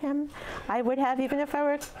because of him. I would have, even if I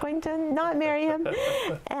were going to not marry him.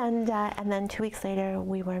 And then 2 weeks later,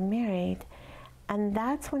 we were married. And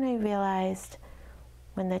that's when I realized,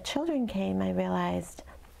 when the children came, I realized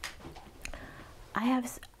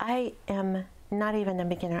I am not even a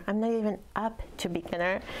beginner. I'm not even up to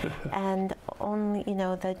beginner. And only, you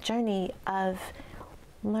know, the journey of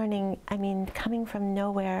learning, I mean, coming from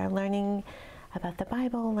nowhere, learning about the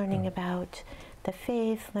Bible, learning about the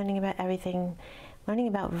faith, learning about everything, learning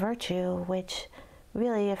about virtue, which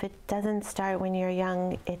really, if it doesn't start when you're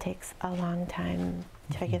young, it takes a long time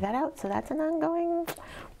to figure that out. So that's an ongoing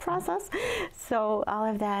process. So all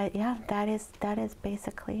of that, yeah, that is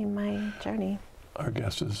basically my journey. Our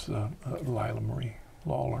guest is Leila Marie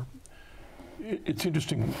Lawler. It's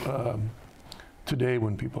interesting, today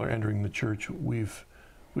when people are entering the church, we've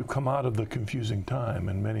come out of the confusing time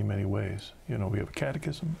in many, many ways. You know, we have a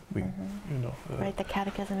catechism. We, you know, right, the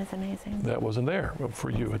catechism is amazing. That wasn't there for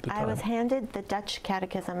you at the time. I was handed the Dutch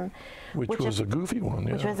catechism, which was a goofy one.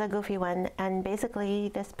 Which was a goofy one, and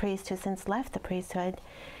basically this priest, who since left the priesthood,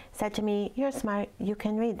 said to me, "You're smart. You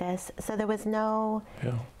can read this." So there was no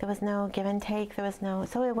give and take. There was no.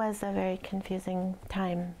 So it was a very confusing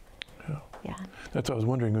time. Yeah. Yeah. That's what I was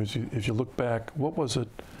wondering. If you look back, what was it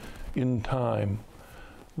in time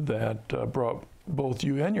that brought both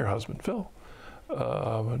you and your husband, Phil,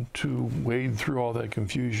 to wade through all that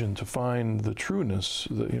confusion, to find the trueness,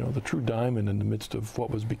 the true diamond in the midst of what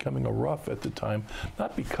was becoming a rough at the time,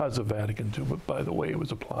 not because of Vatican II, but by the way it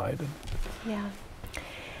was applied? Yeah.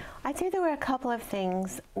 I'd say there were a couple of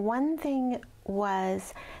things. One thing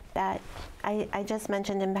was that I just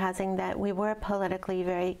mentioned in passing that we were politically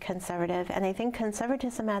very conservative, and I think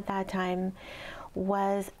conservatism at that time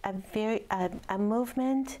was a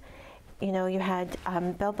movement. You know, you had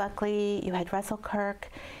Bill Buckley, you had Russell Kirk,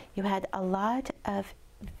 you had a lot of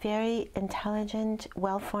very intelligent,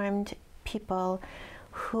 well-formed people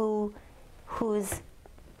whose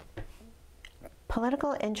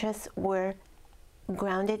political interests were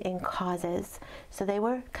grounded in causes. So they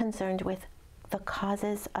were concerned with the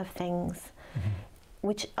causes of things,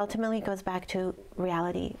 which ultimately goes back to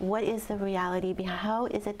reality. What is the reality? How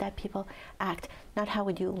is it that people act? Not how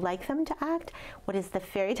would you like them to act? What is the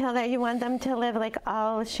fairy tale that you want them to live, like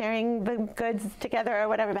all sharing the goods together or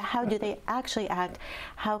whatever, but how do they actually act?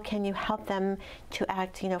 How can you help them to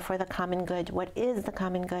act, for the common good? What is the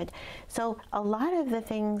common good? So a lot of the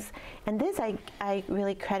things, and this I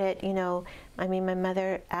really credit, I mean, my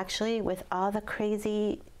mother actually, with all the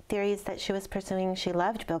crazy theories that she was pursuing, she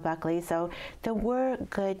loved Bill Buckley, so there were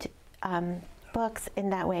good books in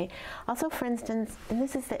that way. Also, for instance, and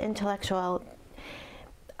this is the intellectual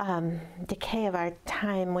decay of our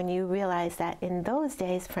time, when you realize that in those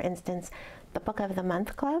days, for instance, the Book of the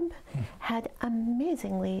Month Club had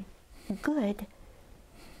amazingly good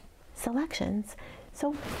selections.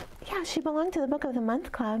 So yeah, she belonged to the Book of the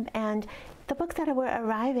Month Club, and the books that were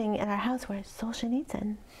arriving in our house were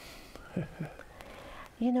Solzhenitsyn.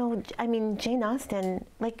 I mean, Jane Austen,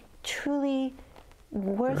 like truly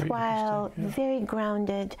worthwhile, very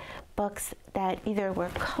grounded books that either were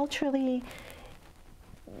culturally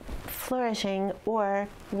flourishing or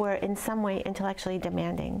were in some way intellectually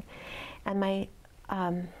demanding. And my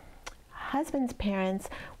husband's parents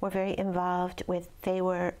were very involved with, they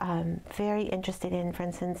were very interested in, for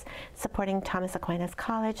instance, supporting Thomas Aquinas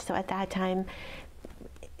College. So at that time,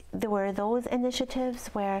 there were those initiatives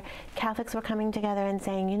where Catholics were coming together and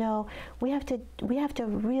saying, we have to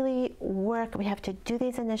really work, we have to do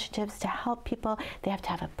these initiatives to help people. They have to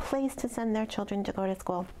have a place to send their children to go to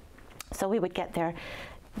school. So they would get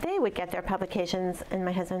their publications, and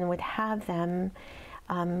my husband would have them.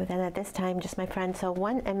 Then at this time, just my friend. So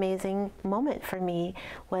one amazing moment for me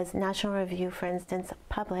was National Review, for instance,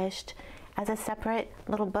 published as a separate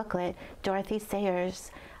little booklet, Dorothy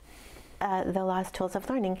Sayers' The Lost Tools of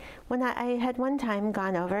Learning. When I had one time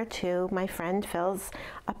gone over to my friend Phil's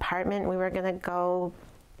apartment, we were going to go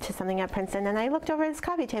to something at Princeton, and I looked over his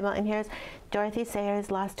coffee table, and here's Dorothy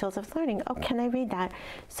Sayers' Lost Tools of Learning. Oh, can I read that?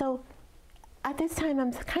 So at this time,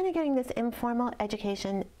 I'm kind of getting this informal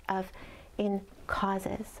education in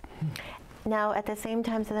causes. Now, at the same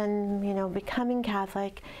time, so then, becoming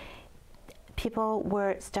Catholic, people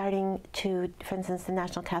were starting to, for instance, the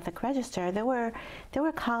National Catholic Register, there were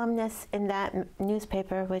columnists in that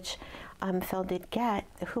newspaper, which Phil did get,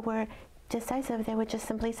 who were decisive, they would just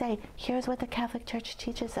simply say, here's what the Catholic Church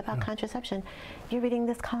teaches about contraception. You're reading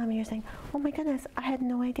this column and you're saying, oh my goodness, I had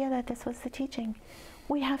no idea that this was the teaching.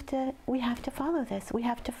 We have to follow this. We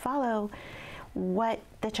have to follow what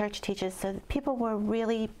the Church teaches. So people were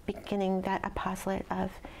really beginning that apostolate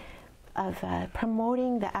of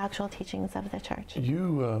promoting the actual teachings of the Church.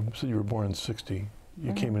 You said you were born in 60.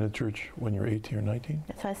 You came into church when you were 18 or 19?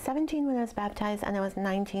 So I was 17 when I was baptized, and I was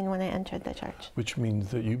 19 when I entered the church. Which means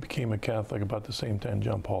that you became a Catholic about the same time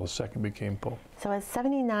John Paul II became Pope. So I was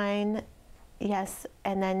 79, yes,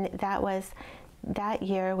 and then that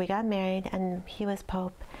year we got married, and he was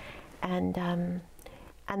Pope, and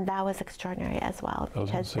that was extraordinary as well,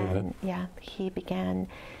 because then, he began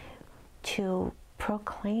to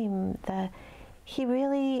proclaim he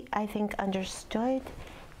really, I think, understood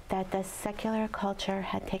that the secular culture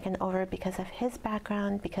had taken over because of his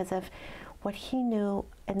background, because of what he knew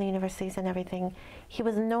in the universities and everything. It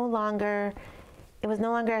was no longer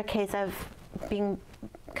a case of being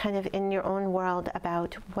kind of in your own world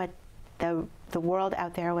about what the world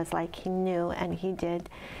out there was like. He knew, and he did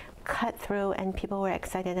cut through, and people were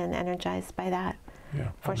excited and energized by that. Yeah,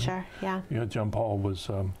 for sure. Yeah. Yeah, John Paul was,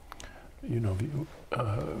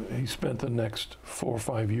 he spent the next 4 or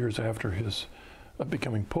 5 years after his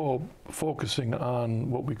becoming Pope, focusing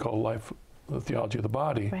on what we call life, the theology of the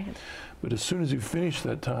body. Right. But as soon as he finished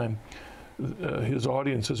that time, his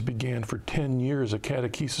audiences began for 10 years a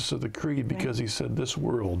catechesis of the creed, because he said this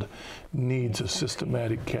world needs a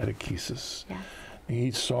systematic catechesis. Yeah.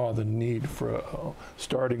 He saw the need for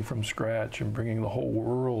starting from scratch and bringing the whole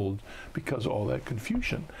world, because of all that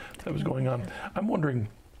confusion that was going on. I'm wondering,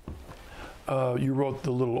 you wrote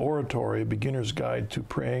the little oratory, A Beginner's Guide to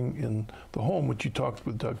Praying in the Home, which you talked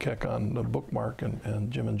with Doug Keck on the bookmark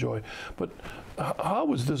and Jim and Joy. But how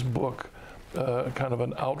was this book kind of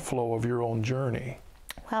an outflow of your own journey?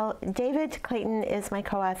 Well, David Clayton is my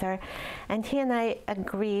co-author, and he and I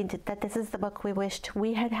agreed that this is the book we wished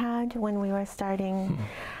we had had when we were starting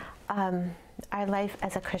our life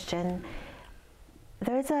as a Christian.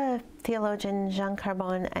 There's a theologian, Jean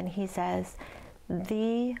Carbon, and he says,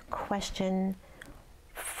 the question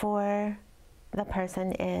for the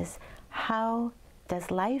person is, how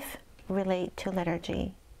does life relate to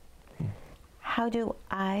liturgy? How do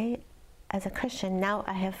I, as a Christian, now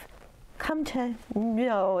I have come to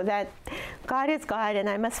know that God is God and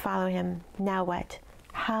I must follow him. Now what?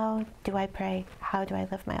 How do I pray? How do I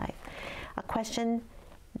live my life? A question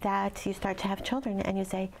that you start to have children and you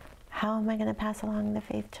say, how am I going to pass along the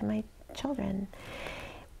faith to my children?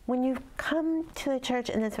 When you come to the church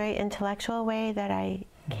in this very intellectual way that I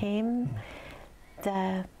came,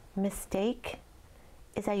 the mistake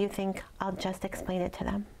is that you think, I'll just explain it to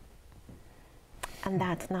them. And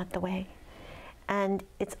that's not the way. And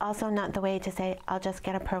it's also not the way to say, I'll just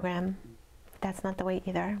get a program. That's not the way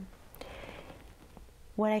either.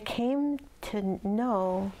 What I came to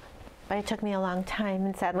know, but it took me a long time,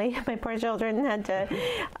 and sadly my poor children had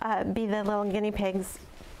to be the little guinea pigs.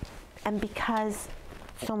 And because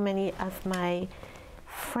so many of my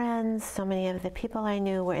friends, so many of the people I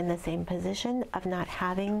knew were in the same position of not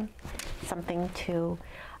having something to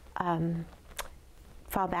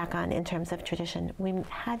fall back on in terms of tradition. We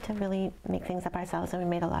had to really make things up ourselves, and we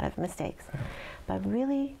made a lot of mistakes. Yeah. But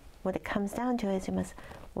really, what it comes down to is you must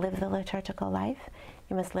live the liturgical life.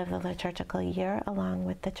 You must live the liturgical year along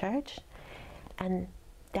with the church. And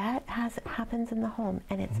that happens in the home.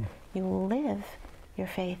 And it's you live your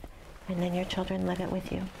faith, and then your children live it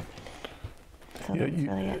with you. So that's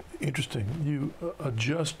really it. Interesting. You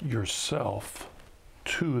adjust yourself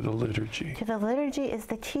to the liturgy. To the liturgy is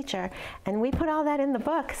the teacher, and we put all that in the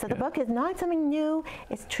book. So the book is not something new;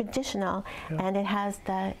 it's traditional, and it has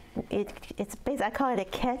it's based. I call it a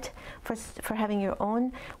kit for having your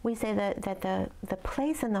own. We say that the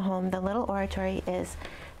place in the home, the little oratory, is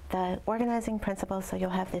the organizing principle. So you'll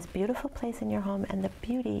have this beautiful place in your home, and the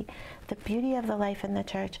beauty of the life in the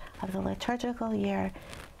church, of the liturgical year,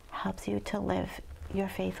 helps you to live your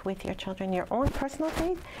faith with your children, your own personal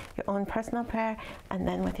faith, your own personal prayer, and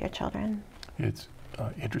then with your children. It's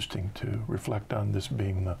interesting to reflect on this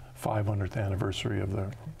being the 500th anniversary of the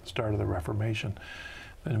start of the Reformation.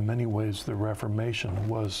 And in many ways, the Reformation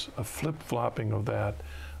was a flip-flopping of that,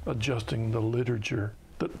 adjusting the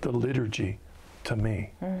liturgy to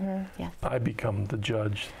me. Yes. I become the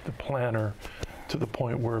judge, the planner, to the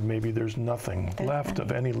point where maybe there's nothing left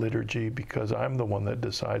of any liturgy, because I'm the one that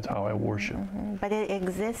decides how I worship. But it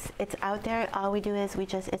exists, it's out there. All we do is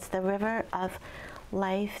it's the river of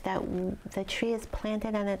life, that the tree is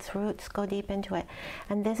planted and its roots go deep into it.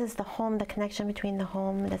 And this is the home, the connection between the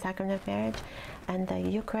home, the sacrament of marriage, and the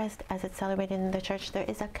Eucharist as it's celebrated in the church. There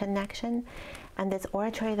is a connection, and this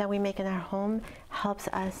oratory that we make in our home helps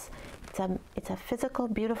us. It's a physical,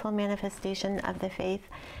 beautiful manifestation of the faith,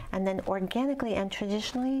 and then organically and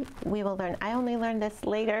traditionally we will learn. I only learned this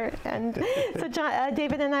later, and so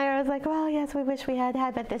David and I are like, well, yes, we wish we had,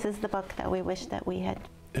 but this is the book that we wish that we had.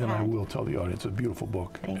 And I will tell the audience, it's a beautiful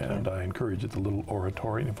book. Thank and you. I encourage it, the little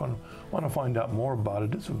oratory. And if you want to find out more about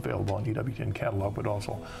it, it's available on EWTN catalog, but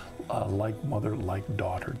also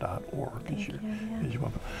likemotherlikedaughter.org is your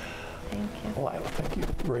website. Thank you. Lila, thank you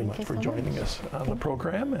very much for joining us on the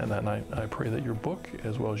program. And then I pray that your book,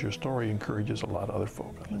 as well as your story, encourages a lot of other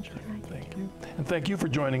folk on the journey. Thank you. And thank you for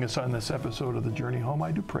joining us on this episode of The Journey Home.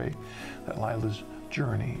 I do pray that Lila's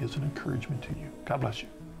journey is an encouragement to you. God bless you.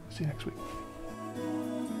 See you next week.